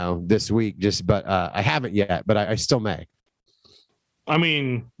 this week, but I haven't yet, but I still may. I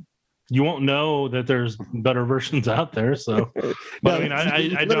mean, you won't know that there's better versions out there. So, but I mean,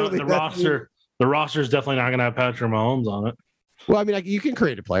 I don't. The roster is definitely not going to have Patrick Mahomes on it. Well, I mean, you can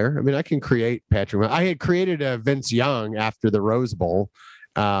create a player. I mean, I can create Patrick. I had created a Vince Young after the Rose Bowl.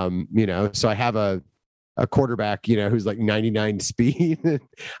 So I have a quarterback, who's like 99 speed.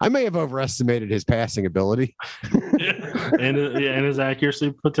 I may have overestimated his passing ability. and his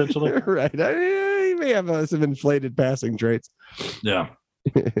accuracy potentially. Right. He may have some inflated passing traits. Yeah.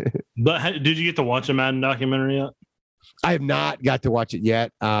 But did you get to watch a Madden documentary yet? I have not got to watch it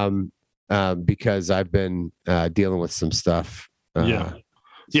yet because I've been dealing with some stuff. Yeah.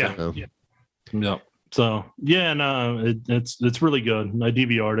 So it's really good. I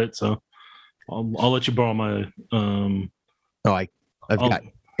DVR'd it, so I'll let you borrow my. I've got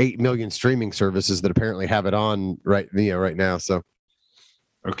 8 million streaming services that apparently have it on right now. So.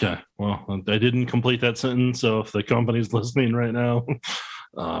 Okay. Well, I didn't complete that sentence, so if the company's listening right now,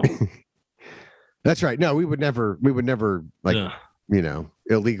 that's right. No, we would never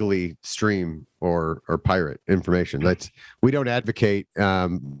illegally stream or pirate information. We don't advocate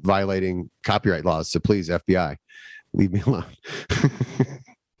violating copyright laws. So please, FBI, leave me alone.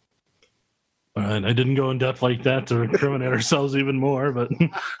 All right, I didn't go in depth like that to incriminate ourselves even more, but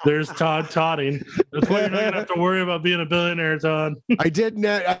there's Todd Totting. That's why you're not gonna have to worry about being a billionaire, Todd. I did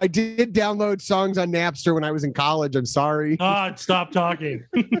download songs on Napster when I was in college. I'm sorry. Todd, stop talking.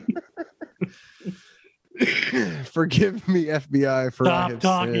 Forgive me, FBI, for stop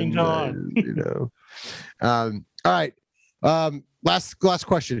talking, Todd. All right. Last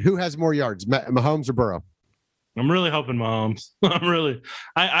question. Who has more yards, Mahomes or Burrow? I'm really hoping Mahomes.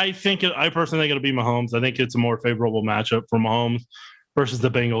 I personally think it'll be Mahomes. I think it's a more favorable matchup for Mahomes versus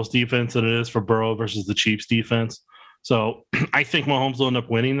the Bengals defense than it is for Burrow versus the Chiefs defense. So I think Mahomes will end up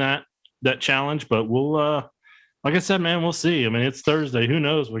winning that challenge, but we'll, like I said, man, we'll see. I mean, it's Thursday. Who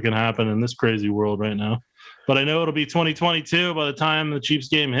knows what can happen in this crazy world right now? But I know it'll be 2022 by the time the Chiefs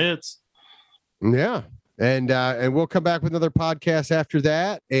game hits. Yeah. And we'll come back with another podcast after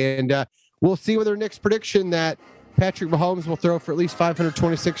that. And, we'll see whether Nick's prediction that Patrick Mahomes will throw for at least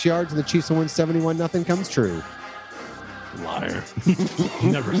 526 yards and the Chiefs will win 71-0 comes true. Liar.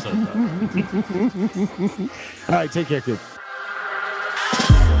 Never said that. All right, take care, kid.